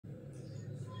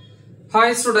Hi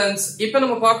students, இப்போ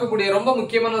நம்ம பார்க்கக்கூடிய ரொம்ப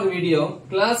முக்கியமான ஒரு video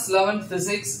class 11th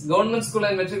physics government school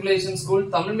and matriculation school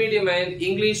Tamil medium and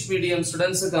English medium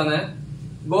students-க்கான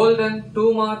golden 2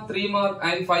 mark 3 mark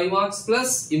and 5 marks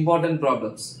plus important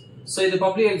problems. So இது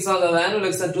public exam annual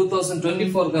exam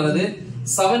 2024-க்கானது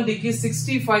 70 க்கு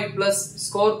 65 plus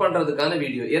score பண்றதுக்கான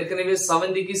video. ஏற்கனவே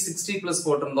 70 க்கு 60 plus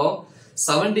போட்டிருந்தோம்.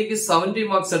 70 க்கு 70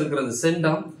 marks எடுக்கிறது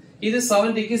centum. இது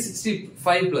 70 க்கு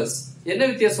 65 plus. என்ன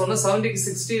வித்தியாசம்னா 70 க்கு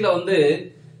 60 ல வந்து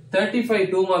 35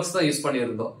 2 marks தான் யூஸ்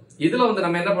பண்ணியிருந்தோம். இதுல வந்து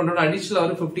நம்ம என்ன பண்றோம்னா அடிஷனலா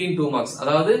ஒரு 15 2 marks.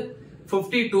 அதாவது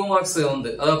 52 marks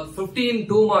வந்து 15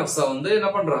 2 marks வந்து என்ன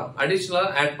பண்றோம் அடிஷனலா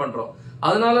ஆட் பண்றோம்.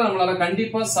 அதனால நம்மளால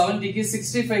கண்டிப்பா 70 க்கு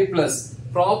 65 plus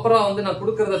ப்ராப்பரா வந்து நான்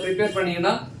கொடுக்கறத ப்ரிப்பேர்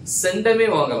பண்ணீங்கன்னா சென்டமே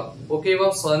வாங்கலாம். ஓகேவா?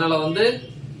 சோ அதனால வந்து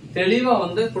தெளிவா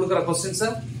வந்து கொடுக்கற क्वेश्चंस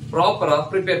ப்ராப்பரா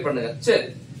ப்ரிப்பேர் பண்ணுங்க. சரி,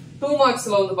 2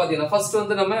 marksல வந்து பாத்தீங்கன்னா ஃபர்ஸ்ட்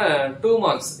வந்து நம்ம 2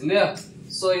 marks இல்லையா?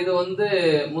 சோ இது வந்து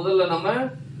முதல்ல நம்ம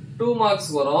 2 marks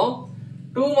வரும்.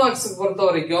 2 marks பொறுத்த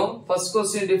வரைக்கும் first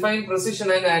question define precision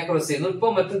and accuracy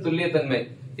நுட்பம் மற்றும் துல்லியத்தன்மை.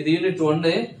 இது யூனிட்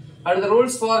 1. அடுத்த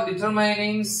rules for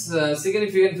determining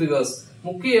significant figures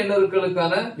முக்கிய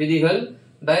எண்களுக்கான விதிகள்.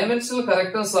 dimensional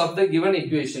correctness of the given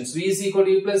equations v is equal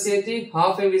to u plus at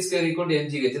half mv square equal to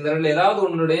mgh. இந்த ரெண்டுல ஏதாவது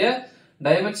ஒன்னுடைய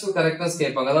dimensional correctness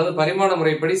கேட்பாங்க. அதாவது பரிமாண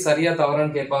முறைப்படி சரியா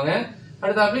தவறான்னு கேட்பாங்க.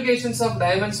 அடுத்து applications of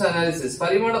dimension analysis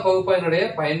பரிமாண பகுப்பாய்வினுடைய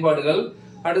பயன்பாடுகள்.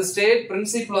 அடுத்து state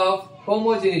principle of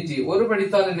homogeneity ஒரு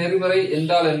படித்தான நெறிமுறை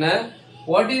என்றால் என்ன?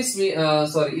 what is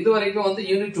இது வரைக்கும் வந்து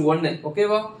யூனிட் 1.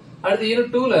 ஓகேவா? அடுத்து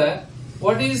unit 2ல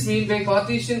what is mean by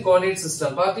Cartesian coordinate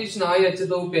system Cartesian ஆய அச்சு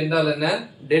தொகுப்பு என்றால் என்ன?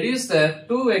 deduce that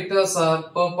two vectors are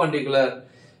perpendicular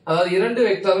அதாவது இரண்டு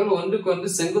வெக்டார்கள் ஒன்றுக்கொன்று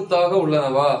செங்குத்தாக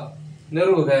உள்ளனவா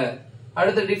நிறுவுக.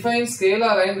 அடுத்து define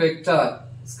scalar and vector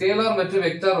scalar மற்றும்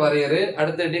வெக்டார் வரையறு.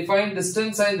 அடுத்து define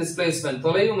distance and displacement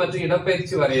தொலைவு மற்றும்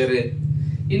இடப்பெயர்ச்சி வரையறு.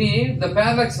 இனி இந்த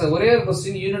parallax ஒரே ஒரு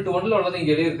क्वेश्चन யூனிட் 1ல உள்ளது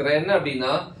இங்க எழுதி இருக்கேன். என்ன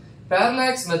அப்படினா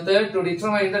parallax method to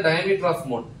determine the diameter of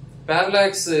moon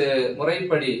parallax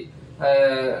முறைப்படி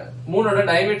மூனோட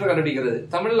டயமீட்டர் கண்டுபிடிக்கிறது.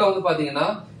 தமிழ்ல வந்து பாத்தீங்கன்னா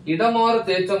இடமாறு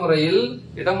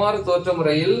தோற்ற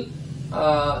முறையில்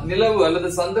நிலவு அல்லது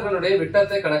சந்திரனுடைய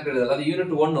விட்டத்தை கணக்கிடுதல். அது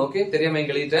யூனிட் 1. ஓகே, தெரியாம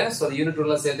இங்க எழுதிட்டேன். சோ அது யூனிட்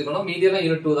 1ல சேர்த்துக்கணும். மீதியெல்லாம்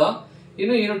யூனிட் 2 தான்.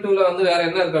 இன்னும் யூனிட் 2ல வந்து வேற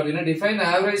என்ன இருக்கு அப்படின்னா define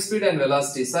average speed and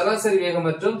velocity சராசரி வேகம்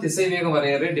மற்றும் திசை வேகம்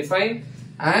வரையறு. டிஃபைன்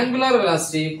ஆங்குலர்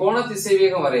வெலாசிட்டி கோண திசை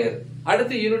வேகம் வரையறு.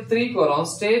 அடுத்து யூனிட் 3க்கு வரோம்.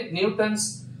 ஸ்டேட் நியூட்டன்ஸ்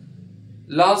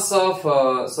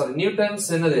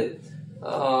என்னது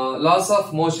laws of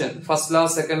motion first law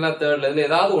second law third law இதுல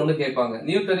ஏதாவது ஒன்னு கேட்பாங்க.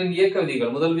 நியூட்டனின் இயக்க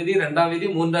விதிகள் முதல் விதி இரண்டாம் விதி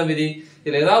மூன்றாம் விதி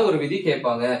இதுல ஏதாவது ஒரு விதி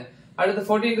கேட்பாங்க. அடுத்து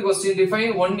 14th question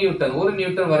define 1 நியூட்டன் ஒரு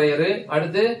நியூட்டன் வரையறு.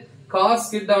 அடுத்து car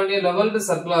skid on a leveled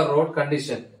circular road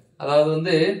condition அதாவது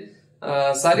வந்து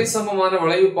சரிசமமான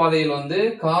வளைவு பாதையில் வந்து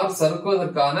கார்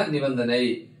சறுக்குவதற்கான நிபந்தனை.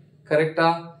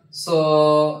 கரெக்டா? சோ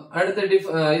அடுத்து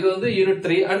இது வந்து யூனிட்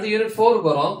 3. அடுத்து யூனிட் 4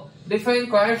 வரும். define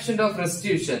coefficient of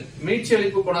restitution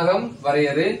மீட்சியளிப்பு குணகம்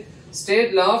வரையறு. state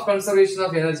law of conservation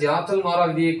of energy ஆற்றல் மாறா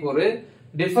விதியை கூறு.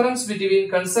 difference between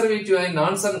conservative and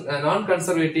non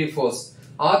conservative force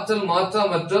ஆற்றல் மாற்றா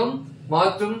மற்றும்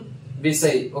மாற்றும்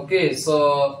விசை. ஓகே, சோ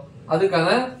அதுக்கான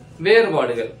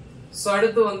வேறுபாடுகள். சோ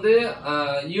அடுத்து வந்து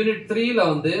யூனிட் 3ல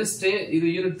வந்து இது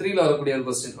யூனிட் 3ல வரக்கூடிய ஒரு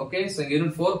क्वेश्चन. ஓகே, சோ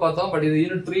யூனிட் 4 பார்த்தோம், பட் இது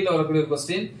யூனிட் 3ல வரக்கூடிய ஒரு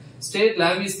क्वेश्चन. ஸ்டேட்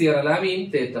லாமிஸ் தியரம் லாமியின்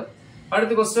தேற்றம்.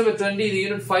 அடுத்து क्वेश्चन நம்பர் 20 இது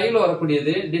யூனிட் 5ல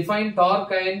வரக்கூடியது. Define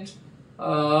dark and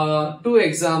two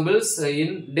examples in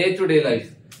day to day life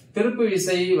திருப்பு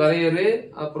விசை வரையறு.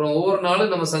 அப்புறம் ஒவ்வொரு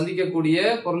நாளும் நம்ம சந்திக்கக்கூடிய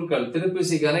பொருட்கள் திருப்பு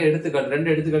விசைக்கான எடுத்துக்காட்டு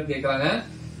ரெண்டு எடுத்துக்காட்டு கேக்குறாங்க.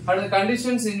 அடுத்து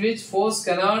conditions in which force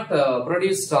cannot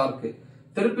produce torque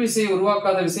திருப்பு விசை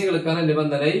உருவாக்காத விசைகளுக்கான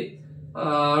நிபந்தனை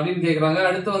அப்படின்னு கேக்குறாங்க.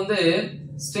 அடுத்து வந்து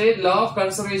state law of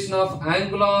conservation of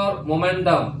angular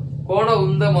momentum கோண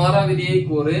உந்த மாறா விதியை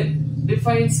கூறு.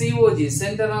 define COG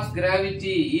center of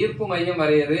gravity ஈர்ப்பு மையம்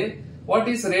வரையறு. what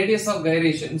is radius of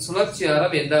gyration சுழற்சி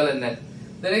ஆரம் என்றால் என்ன?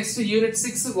 the next unit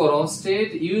 6 க்கு வரோம்.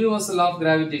 state universal law of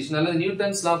gravitation அல்லது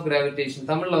Newton's law of gravitation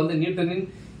தமிழ்ல வந்து நியூட்டனின்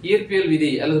ஈர்ப்பியல்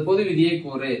விதி அல்லது பொது விதியை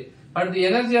கூறு. அடுத்து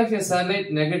energy of a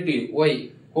satellite negative y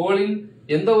கோளின்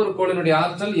எந்த ஒரு கோளினுடைய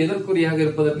ஆற்றல் எதிர்க்குறியாக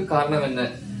இருப்பதற்கு காரணம் என்ன?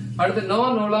 அடுத்து no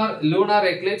lunar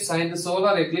eclipse and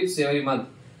solar eclipse every month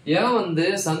ஏன் வந்து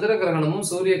சந்திர கிரகணமும்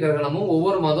சூரிய கிரகணமும்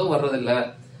ஒவ்வொரு மாதம் வர்றதில்ல.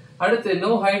 அடுத்து no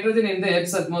hydrogen in the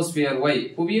earth's atmosphere why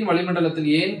புவியின் வளிமண்டலத்தில்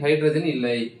ஏன் ஹைட்ரஜன்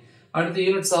இல்லை. அடுத்து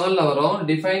யூனிட் 7ல வரோம்.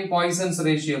 define Poisson's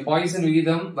ratio பாய்சன்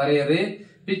விகிதம் வரையறு.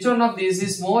 which one of these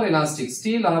is more elastic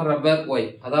steel or rubber why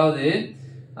அதாவது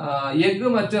எஃகு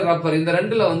மற்றும் ரப்பர் இந்த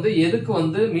ரெண்டுல வந்து எதுக்கு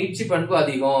வந்து மீட்சி பண்பு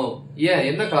அதிகம் ஏன்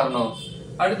என்ன காரணம்?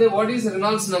 அடுத்து what is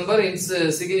Reynolds number its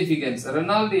significance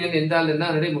Reynold எண் என்றால் என்ன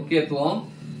அதனுடைய முக்கியத்துவம்.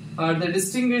 The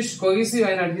distinguish cohesive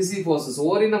and adhesive forces.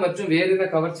 ஓரின மற்றும் வேறின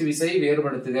கவர்ச்சி விசையை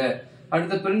வேறுபடுத்துக.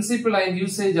 அடுத்த principle and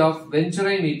usage of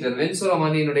Venturi meter.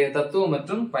 வென்சுராமானியினுடைய தத்துவம்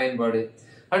மற்றும் பயன்பாடு.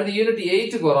 அடுத்த யூனிட்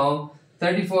 8 க்கு வரோம்.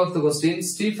 34th question.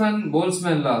 Stefan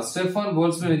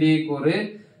Boltzmann விதியை கூறு.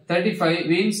 35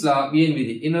 Wien's law, Wien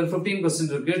விதி. இன்னொரு 15 question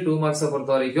இருக்கு 2 marks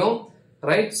பொறுத்த வரைக்கும்.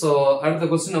 ரைட். சோ அடுத்த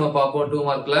question நம்ம பாப்போம் 2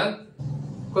 மார்க்ல.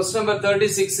 Question number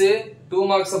 36 2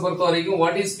 marks பொறுத்த வரைக்கும்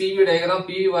what is PV diagram,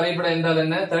 PV வரைபடம் என்றால்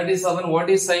என்ன? 37 what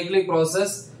is cyclic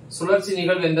process, சுழற்சி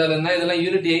நிகழ்வு என்றால் என்ன? இதெல்லாம்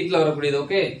யூனிட் 8 ல வரக்கூடியது.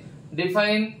 Okay.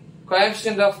 Define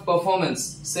coefficient of performance,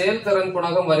 செயல்திறன்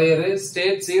குணகம் வரையறு.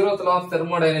 State zeroth law of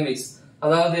thermodynamics,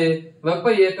 அதாவது வெப்ப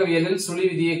இயக்கவியலில் சுழி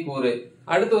விதியை கூறு.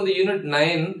 அடுத்து வந்து unit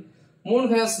 9 moon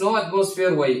has no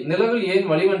atmosphere, why? நிலவில் ஏன்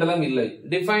வளிமண்டலம் இல்லை?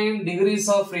 Define degrees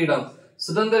of freedom,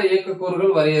 சுதந்திர இயக்க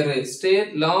கூறுகள் வரையறு.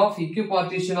 State law of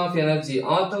equipartition of energy,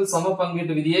 ஆற்றல் சம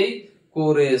பங்கீட்டு விதியை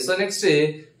கூறு. So next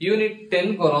unit 10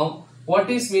 வரோம். What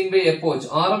is mean by epoch,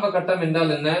 ஆரம்ப கட்டம்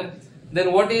என்றால் என்ன? Then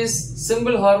what is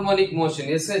simple harmonic motion,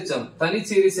 SHM,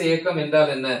 தனிச்சீரிச இயக்கம்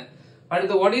என்றால் என்ன?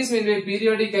 அடுத்து what is mean by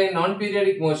periodic and non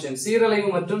periodic motion, சீரலைவு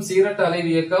மற்றும் சீரற்ற அலைவு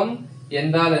இயக்கம்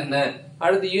என்றால் என்ன?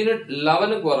 அடுத்து யூனிட்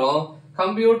 11 க்கு வரோம்.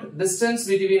 Compute distance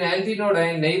between antinode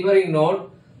and neighboring node,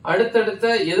 அடுத்தடுத்த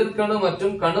எதிர்க்கணு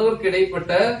மற்றும் கணுவிற்கு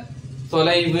இடைப்பட்ட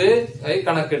தொலைவு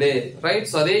கணக்கிடு. ரைட்.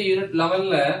 சோ அதே unit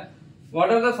 11ல what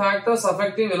are the factors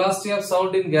affecting velocity of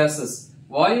sound in gases,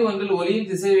 வாயு ஒன்றில் ஒலியின்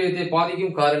திசைவேகத்தை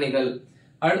பாதிக்கும் காரணிகள்.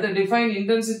 அடுத்து define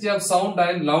intensity of sound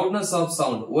and loudness of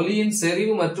sound, ஒலியின்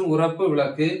செறிவு மற்றும் உரப்பு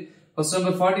விளக்கு. Question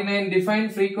number 49 define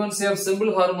frequency of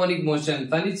simple harmonic motion,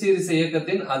 தனிச்சீரிச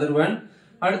இயக்கத்தின் அதிர்வெண்.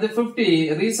 அடுத்து 50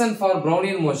 reason for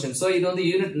Brownian motion. So இது வந்து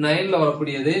யூனிட் 9 ல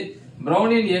வரக்கூடியது.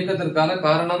 Brownian இயக்கத்திற்கான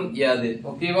காரணம் யாது?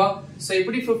 ஓகேவா? சோ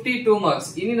இப்படி 52 மார்க்ஸ்.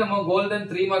 இனி நம்ம கோல்டன்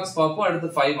 3 மார்க்ஸ் பாப்போம். அடுத்து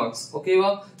 5 மார்க்ஸ்.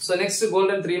 ஓகேவா? சோ நெக்ஸ்ட்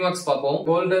கோல்டன் 3 மார்க்ஸ் பாப்போம்.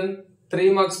 கோல்டன்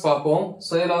 3 மார்க்ஸ் பாப்போம்.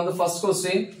 சோ இதுல வந்து first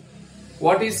question,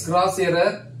 what is gross error,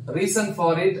 reason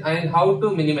for it and how to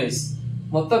minimize,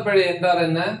 மொத்த பிழை என்றால்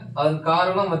என்ன, அதன்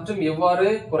காரணம் மற்றும் எவ்வாறு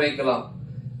குறைக்கலாம்.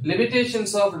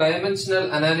 limitations of dimensional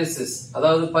analysis,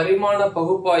 அதாவது பரிமாண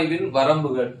பகுப்பாய்வின்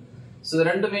வரம்புகள். சோ இது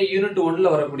ரெண்டுமே யூனிட் 1 ல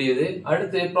வரக்கூடியது.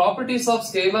 அடுத்து properties of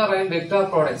scalar and vector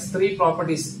products, 3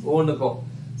 properties ஒவ்வொன்றுக்கும்.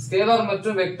 ஸ்கேலார்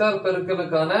மற்றும் வெக்டார்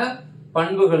பெருக்கலுக்கான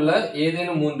பண்புகள்ல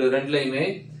ஏதேனும் 3 ரெண்டுலயுமே.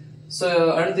 சோ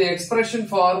அடுத்து எக்ஸ்பிரஷன்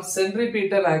ஃபார்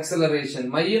சென்ட்ரிபீட்டல் ஆக்சலரேஷன்,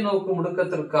 மைய நோக்கு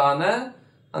முடுக்கத்திற்கான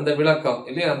அந்த விளக்கம்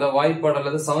இல்லையா, அந்த வாய்ப்பாடு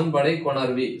அல்லது சமன்பாடை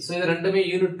கொணர்வி. சோ இது ரெண்டுமே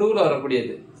யூனிட் 2 ல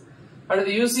வரக்கூடியது.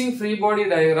 அடுத்து using free body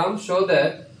diagram show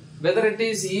that whether it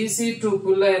is easy to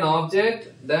pull an object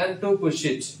than to push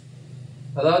it,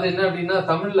 அதாவது என்ன அப்படின்னா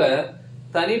தமிழ்ல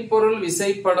தனிப்பொருள்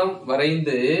விசைப்படம்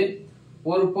வரைந்து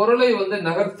ஒரு பொருளை வந்து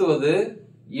நகர்த்துவது,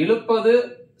 இழுப்பது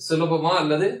சுலபமா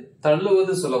அல்லது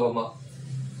தள்ளுவது சுலபமா.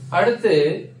 அடுத்து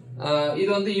இது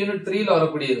வந்து யூனிட் 3 ல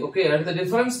வரக்கூடியது. ஓகே. அடுத்து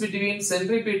difference between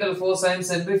centripetal force and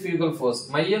centrifugal force,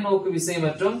 மைய நோக்கு விசை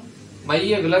மற்றும்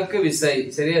மைய விலக்கு விசை.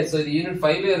 சரியா? சோ இது யூனிட்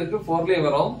 5 ல இருக்கு, 4 ல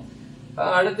வரும்.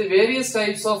 அடுத்து various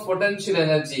types of potential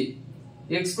energy,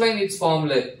 explain it's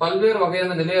formula, பல்வேறு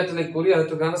வகையான நிலையாற்றலை கூறி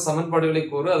அதற்கான சமன்பாடுகளை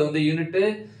கூறு. அது வந்து யூனிட்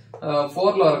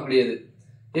 4 ல வரக்கூடியது.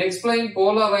 Explain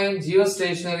polar and Jio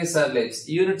stationary satellites,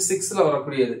 unit 6 ல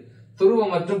வரக்கூடியது. துருவ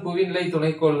மற்றும் புவிநிலை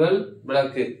துணைக்கோள்கள்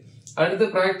விளக்கு. அடுத்து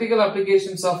பிராக்டிகல்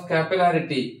அப்ளிகேஷன்ஸ் ஆஃப்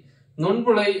கேபிலாரிட்டி,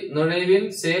 நுண்புழை நுழைவின்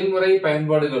செயல்முறை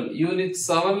பயன்பாடுகள், யூனிட்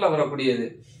 7 ல வரக்கூடியது.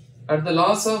 அடுத்து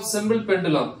லாஸ் ஆஃப் சிம்பிள்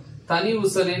பெண்டுலம், தனி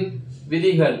ஊசலின்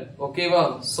விதிகள். ஓகேவா?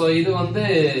 சோ இது வந்து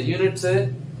யூனிட்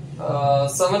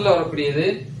 7 ல வரக்கூடியது.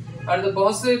 அடுத்து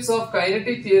postulates of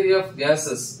kinetic theory of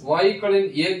cases,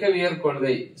 வாயுக்களின் இயக்கவியல்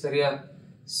கொள்கை. சரியா?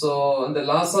 சோ அந்த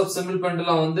லாஸ் ஆஃப் சிம்பிள்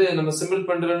பெண்டுலம் வந்து நம்ம சிம்பிள்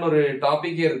பெண்டுலம்னு ஒரு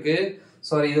டாபிக்கே இருக்கு.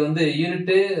 சாரி, இது வந்து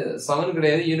யூனிட் 7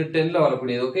 கிடையாது, யூனிட் 10 ல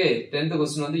வரக்கூடியது. ஓகே. 10th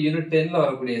क्वेश्चन வந்து யூனிட் 10 ல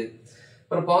வரக்கூடியது.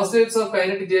 அப்புறம் postulates of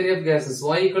kinetic theory of cases,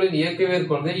 வாயுக்களின் இயக்கவியல்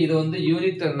கொள்கை, இது வந்து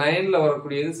யூனிட் 9 ல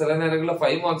வரக்கூடியது. சில நேரங்களில்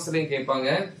 5 மார்க்ஸ்லயும் கேட்பாங்க.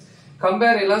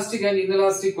 Compare elastic and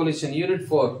inelastic collision, unit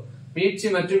 4, மீட்சி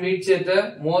மற்றும் மீட்சியற்ற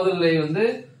மோதலை வந்து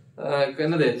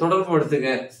என்னது தொடர்பு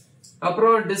படுத்துங்க.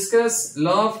 அப்புறம் discuss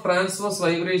law of transverse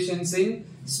vibrations in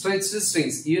stretched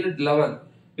strings, unit 11,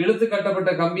 இழுத்து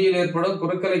கட்டப்பட்ட கம்பியில் ஏற்படும்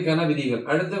குறுக்கலைக்கான விதிகள்.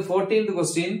 அடுத்து 14th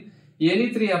question, any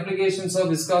 3 applications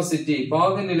of viscosity,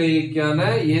 பாகுநிலைக்கான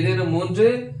ஏதேனும் 3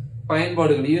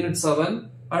 பயன்பாடுகள், யூனிட் 7.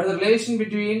 அடுத்து relation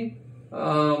between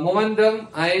momentum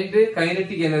and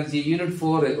kinetic energy, unit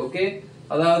 4. Okay.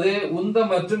 அதாவது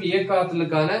உந்தம் மற்றும் இயக்க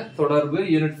ஆற்றலுக்கான தொடர்பு,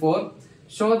 unit 4.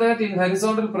 show that in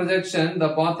horizontal projection the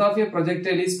path of a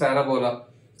projectile is parabola,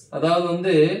 அதாவது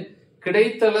வந்து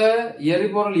கிடைத்தல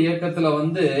எரிபொருள் இயக்கத்துல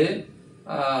வந்து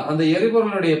அந்த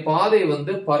எரிபொருளுடைய பாதை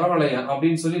வந்து பரவளையம்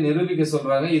அப்படின்னு சொல்லி நிரூபிக்க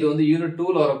சொல்றாங்க. இது வந்து யூனிட்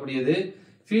 2 ல வரக்கூடியது.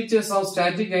 Features of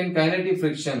static and kinetic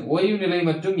friction, ஓய்வு நிலை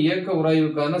மற்றும் இயக்க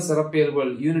உராய்வுக்கான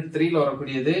சிறப்பியல்புகள் யூனிட் 3ல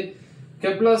வரக்கூடியது.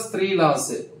 கெப்லர்ஸ் 3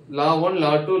 லாஸ், லா 1,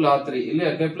 லா 2, லா 3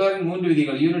 இல்லையா, கெப்லரின் 3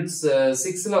 விதிகள் யூனிட்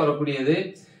 6ல வரக்கூடியது.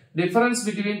 Difference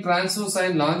between transverse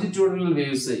and லாஞ்சிடியூடனல்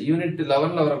waves unit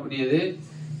 11ல வரக்கூடியது.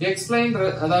 எக்ஸ்பிளைன்,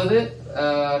 அதாவது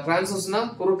டிரான்ஸ்வர்ஸ்னா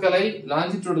குறுக்கலை,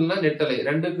 லாஞ்சிடியூடல்னா நெட்டலை,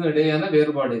 ரெண்டுக்கும் இடையான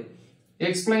வேறுபாடு.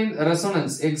 எக்ஸ்பிளைன்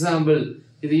ரெசோனன்ஸ் எக்ஸாம்பிள்,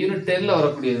 இது யூனிட் 10ல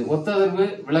வரக்கூடியது. ஒத்ததிர்வு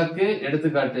விளக்கு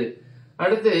எடுத்துக்காட்டு.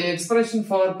 அடுத்து expression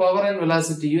for power and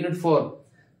velocity unit 4,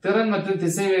 திறன் மற்றும்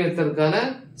திசைவேகத்திற்கான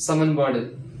சமன்பாடு.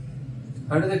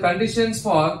 அடுத்து கண்டிஷன்ஸ்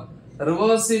ஃபார்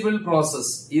ரிவர்சிபிள்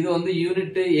ப்ராசஸ், இது வந்து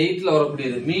யூனிட் 8ல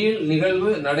வரக்கூடியது. மீள் நிகழ்வு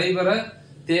நடைபெற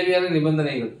தேவையான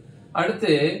நிபந்தனைகள்.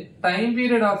 அடுத்து time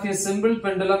period of a simple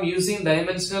pendulum using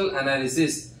dimensional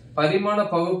analysis, பரிமாண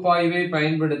பகுப்பாய்வை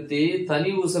பயன்படுத்தி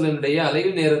தனி ஊசலினுடைய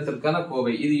அலைவு நேரத்திற்கான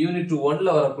கோவை, இது யூனிட் 1ல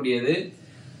வரக்கூடியது.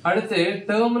 அடுத்து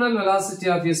terminal velocity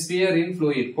of a sphere in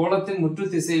fluid, கோளத்தின் முற்று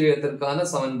திசைவேகத்திற்கான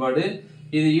சமன்பாடு,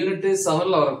 இது யூனிட்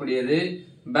 7ல வரக்கூடியது.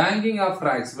 பேங்கிங் ஆஃப்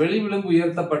டிராக்ஸ், வெளி விளிம்பு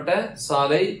உயர்த்தப்பட்ட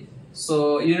சாலை, சோ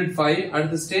யூனிட் 5.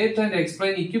 அடுத்து state and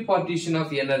explain இக்விபார்ட்டிஷன்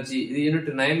of energy, இது யூனிட்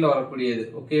 9ல வரக்கூடியது.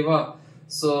 ஓகேவா,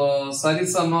 சோ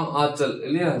சரிசம ஆற்றல்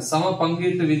இல்லையா, சம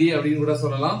பங்கீட்டு விதி அப்படின்னு கூட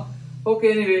சொல்லலாம். ஓகே,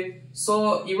 எனிவே சோ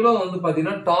இவ்வளவு வந்து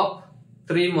பாத்தீங்கன்னா டாப்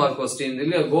 3 மார்க் கொஸ்டின்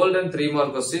இல்லையா, golden 3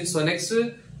 mark question. So next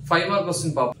 5 mark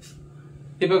question பார்ப்போம்.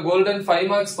 இப்ப கோல்டன் 5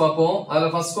 மார்க்ஸ் பார்ப்போம்.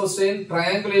 அதுல first question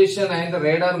triangulation and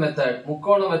radar method,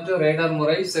 முக்கோணம் மற்றும் ரேடார்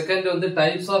முறை. செகண்ட் வந்து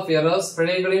டைப்ஸ் ஆஃப் எரர்ஸ்,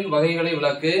 பிழைகளின் வகைகளை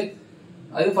விளக்கு,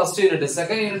 அது ஃபர்ஸ்ட் யூனிட்.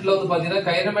 செகண்ட் யூனிட்ல வந்து பாத்தீங்கன்னா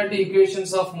kinematic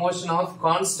equations of motion of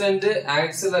constant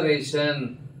acceleration,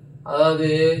 அதாவது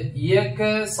இயக்க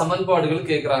சமன்பாடுகள்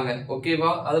கேக்குறாங்க.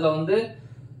 ஓகேவா, அதுல வந்து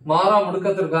மாறா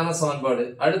முடுக்கத்திற்கான சமன்பாடு.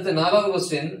 அடுத்து 4வது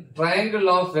question triangle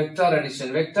of vector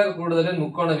addition, vector கூடுதலின்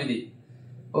முக்கோண விதி.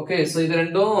 ஓகே, சோ இது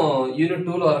ரெண்டும் யூனிட்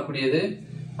 2ல வரக்கூடியது.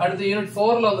 அடுத்து யூனிட்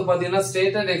 4ல வந்து பாத்தீங்கன்னா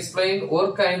state and explain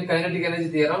work and kinetic energy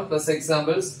theorem plus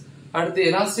examples. அடுத்து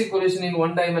elastic collision in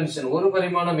one dimension, ஒரு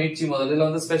பரிமாண மீட்சி முதல், இதுல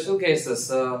வந்து ஸ்பெஷல் கேசஸ்,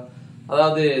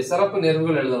 அதாவது சிறப்பு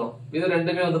நேர்வுகள் எழுதணும். இது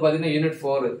ரெண்டுமே வந்து பாத்தீங்கன்னா unit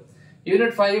 4.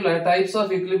 Unit 5ல types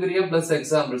of equilibrium plus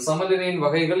example, சமநிலையின்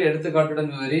வகைகள்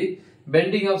எடுத்துக்காட்டுடன் விவரி.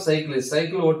 பெண்டிங் ஆஃப் சைக்கிளிஸ்ட்,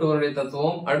 சைக்கிள் ஓட்டுவருடைய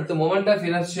தத்துவம். அடுத்து moment of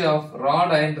inertia of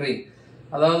rod and ring,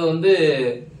 அதாவது வந்து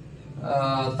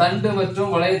தண்டு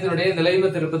மற்றும் வளையத்தினுடைய நிலைம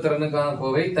திருப்பு திறனுக்கான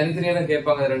கோவை, தனித்தனியான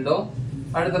கேட்பாங்க ரெண்டும்.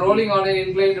 அடுத்து rolling on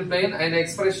inclined plane and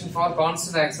expression for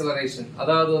constant acceleration,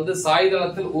 அதாவது வந்து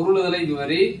சாய்தளத்தில் உருளுதலை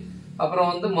விவரி. அப்புறம்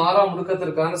வந்து மாறா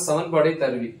முடுக்கத்திற்கான சமன்பாடை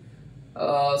தருவி.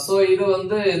 சோ இது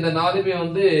வந்து இந்த 4மே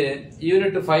வந்து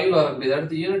யூனிட் 5ல வரக்கூடியது.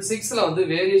 அடுத்து யூனிட் 6ல வந்து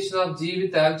variation of G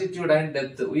with altitude and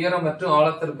depth, உயரம் மற்றும்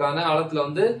ஆழத்திற்கான, ஆழத்துல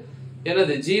வந்து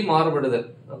என்னது ஜி மாறுபடுதல்.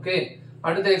 ஓகே,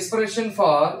 அடுத்து expression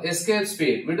for escape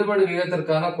speed, விடுபடு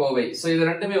வேகத்திற்கான Kovai. So இது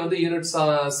ரெண்டுமே வந்து யூனிட்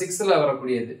 6ல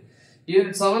வரக்கூடியது.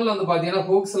 யூனிட் 7ல வந்து பாத்தீங்கன்னா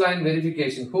ஹூக்ஸ் லைன்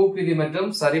வெரிஃபிகேஷன், ஹூக் விதி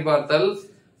மற்றும் சரிபார்த்தல்.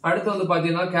 அடுத்து வந்து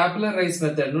பாத்தீங்கன்னா கேபிலர் ரைஸ்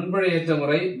மெத்தட், நுண்பழி ஏற்ற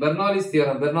முறை, பெர்னாலிஸ்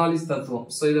தியரம், பெர்னாலிஸ் தத்துவம்.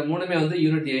 சோ இது மூணுமே வந்து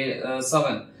யூனிட்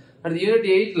 7. அடுத்து unit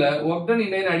 8ல work done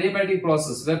in an adiabatic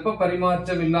process, வெப்ப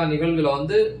பரிமாற்றம் இல்லா நிகழ்வுல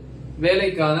வந்து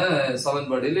வேலைக்கான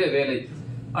சமன்பாடு இல்ல வேலை.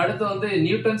 அடுத்து வந்து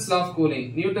நியூட்டன்ஸ் லா ஆஃப் கூலிங்,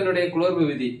 நியூட்டனுடைய குளிர்வு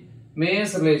விதி.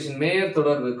 மேயர்ஸ் ரிலேஷன், மேயர்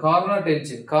தொடர்பு. கார்னா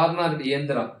டென்ஷன், கார்னா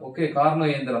இயந்திரம். ஓகே, கார்னோ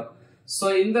இயந்திரம். சோ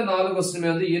இந்த 4 கொஸ்டினுமே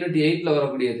வந்து யூனிட் 8ல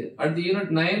வரக்கூடியது. அடுத்து unit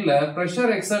 9ல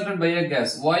pressure exerted by a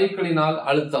gas, வாயுக்களினால்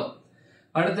அழுத்தம்.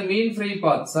 அடுத்து மீன் ஃப்ரீ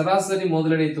பாத், சராசரி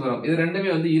முதலடை தூரம். இது ரெண்டுமே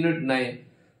வந்து unit 9.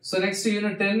 So next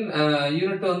unit 10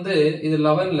 unit வந்து இது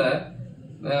 11ல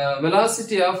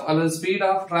வெலாசிட்டி ஆஃப் அல்லது speed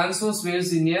of transverse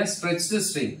waves in a stretched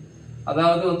string,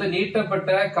 அதாவது வந்து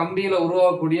நீட்டப்பட்ட கம்பியில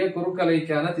உருவாகக்கூடிய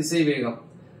குறுக்கலைக்கான திசை வேகம்.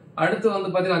 அடுத்து வந்து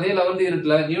பாத்தீங்கன்னா அதே 11th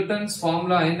யூனிட்ல Newton's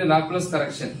formula and Laplace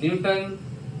correction, Newton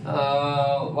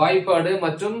வாய்ப்பாடு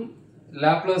மற்றும்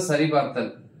லாப்லேஸ் சரிபார்த்தல்.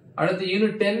 அடுத்து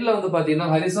யூனிட் 10ல வந்து பாத்தீங்கன்னா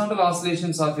horizontal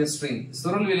oscillations of a string,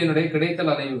 சுருள்வெளியினுடைய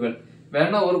கிடைத்தல் அலைவுகள்.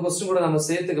 வேணா ஒரு கொஸ்டின் கூட நம்ம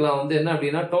சேர்த்துக்கலாம், வந்து என்ன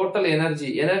அப்படின்னா total energy,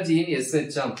 energy in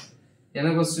SHM.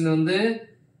 என்ன கொஸ்டின் வந்து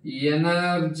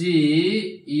energy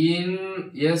in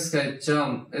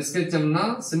SHM. SHMனா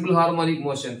simple harmonic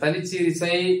motion,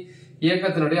 தனிச்சீரிசை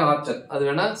இயக்கத்தினுடைய ஆற்றல். அது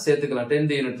வேணா சேர்த்துக்கலாம்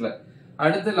 10th யூனிட்ல.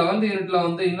 அடுத்து 11th யூனிட்ல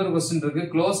வந்து இன்னொரு கொஸ்டின் இருக்கு,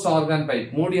 க்ளோஸ்ட் ஆர்கான் பைப்,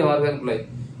 மூடிய ஆர்கான் குழாய்.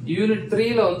 யூனிட்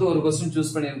 3ல வந்து ஒரு கொஸ்டின்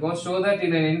சூஸ் பண்ணிருக்கோம். Show that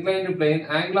in an inclined plane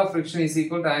angle of friction is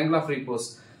equal to angle of repose,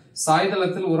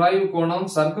 சாய்தளத்தில் உராய்வு கோணம்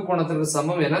சறுக்கு கோணத்திற்கு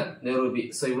சமம் என நிரூபி.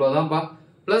 சோ இவ்வளவுதான் பா.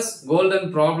 பிளஸ் கோல்டன்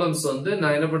ப்ராப்ளம்ஸ் வந்து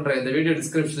நான் என்ன பண்றேன், இந்த வீடியோ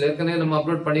டிஸ்கிரிப்ஷன்ல ஏற்கனவே நம்ம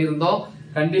அப்லோட் பண்ணியிருந்தோம்.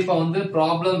 கண்டிப்பா வந்து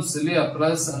ப்ராப்ளம்ஸ் இல்லையா,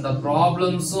 பிளஸ் அந்த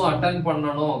ப்ராப்ளம்ஸும் அட்டென்ட்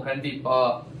பண்ணணும் கண்டிப்பா.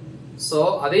 சோ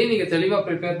அதையும் நீங்க தெளிவா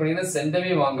ப்ரிப்பேர் பண்ணீங்கன்னா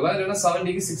சென்டமே வாங்கலாம், இல்லைன்னா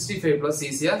 70க்கு 65 பிளஸ்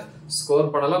ஈஸியா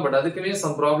ஸ்கோர் பண்ணலாம். பட் அதுக்குமே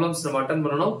சம் ப்ராப்ளம்ஸ் நம்ம அட்டென்ட்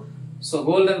பண்ணணும். சோ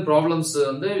கோல்டன் ப்ராப்ளம்ஸ்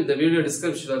வந்து இந்த வீடியோ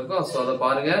டிஸ்கிரிப்ஷன்ல இருக்கும். சோ அதை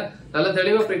பாருங்க, நல்ல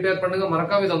தெளிவா ப்ரிப்பேர் பண்ணுங்க.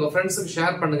 மறக்காம இதை உங்க ஃப்ரெண்ட்ஸுக்கு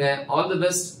ஷேர் பண்ணுங்க. All the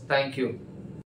best. தேங்க்யூ.